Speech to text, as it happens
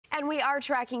And we are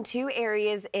tracking two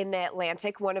areas in the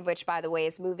Atlantic, one of which, by the way,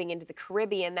 is moving into the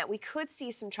Caribbean, that we could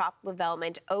see some tropical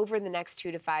development over the next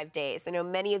 2 to 5 days. I know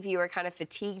many of you are kind of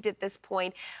fatigued at this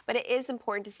point, but it is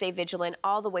important to stay vigilant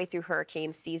all the way through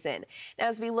hurricane season. Now,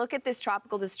 as we look at this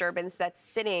tropical disturbance that's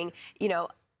sitting,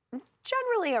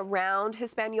 generally around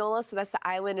Hispaniola, so that's the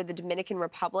island of the Dominican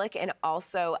Republic, and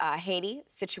also Haiti,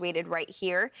 situated right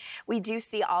here. We do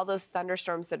see all those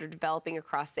thunderstorms that are developing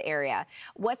across the area.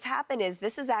 What's happened is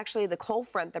this is actually the cold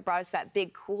front that brought us that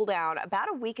big cool down about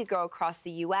a week ago across the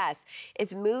U.S.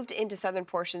 It's moved into southern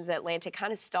portions of the Atlantic,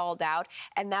 kind of stalled out,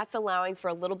 and that's allowing for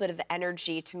a little bit of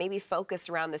energy to maybe focus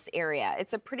around this area.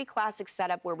 It's a pretty classic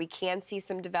setup where we can see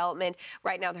some development.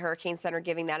 Right now, the Hurricane Center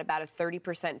giving that about a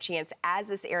 30% chance as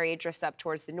this area drifts up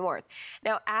towards the north.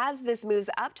 Now, as this moves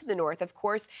up to the north, of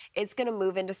course, it's going to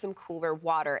move into some cooler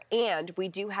water. And we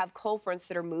do have cold fronts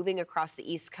that are moving across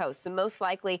the east coast. So most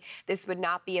likely this would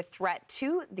not be a threat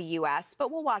to the U.S.,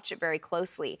 but we'll watch it very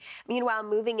closely. Meanwhile,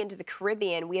 moving into the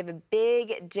Caribbean, we have a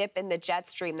big dip in the jet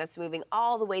stream that's moving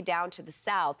all the way down to the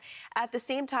south. At the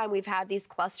same time, we've had these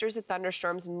clusters of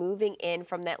thunderstorms moving in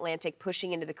from the Atlantic,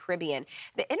 pushing into the Caribbean.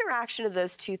 The interaction of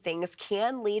those two things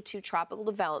can lead to tropical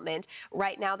development.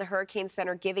 Right now, the Hurricane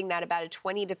Center giving that about a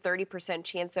 20 to 30%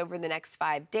 chance over the next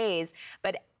 5 days.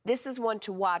 But this is one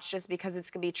to watch just because it's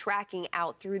going to be tracking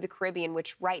out through the Caribbean,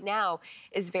 which right now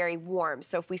is very warm.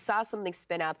 So if we saw something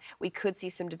spin up, we could see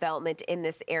some development in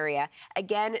this area.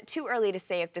 Again, too early to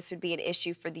say if this would be an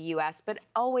issue for the U.S., but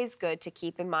always good to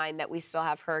keep in mind that we still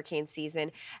have hurricane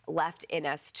season left in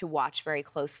us to watch very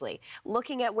closely.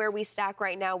 Looking at where we stack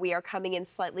right now, we are coming in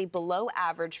slightly below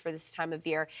average for this time of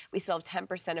year. We still have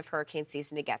 10% of hurricane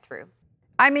season to get through.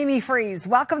 I'm Amy Freeze.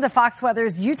 Welcome to Fox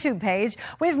Weather's YouTube page.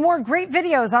 We have more great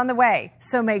videos on the way,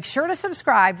 so make sure to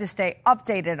subscribe to stay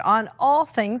updated on all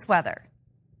things weather.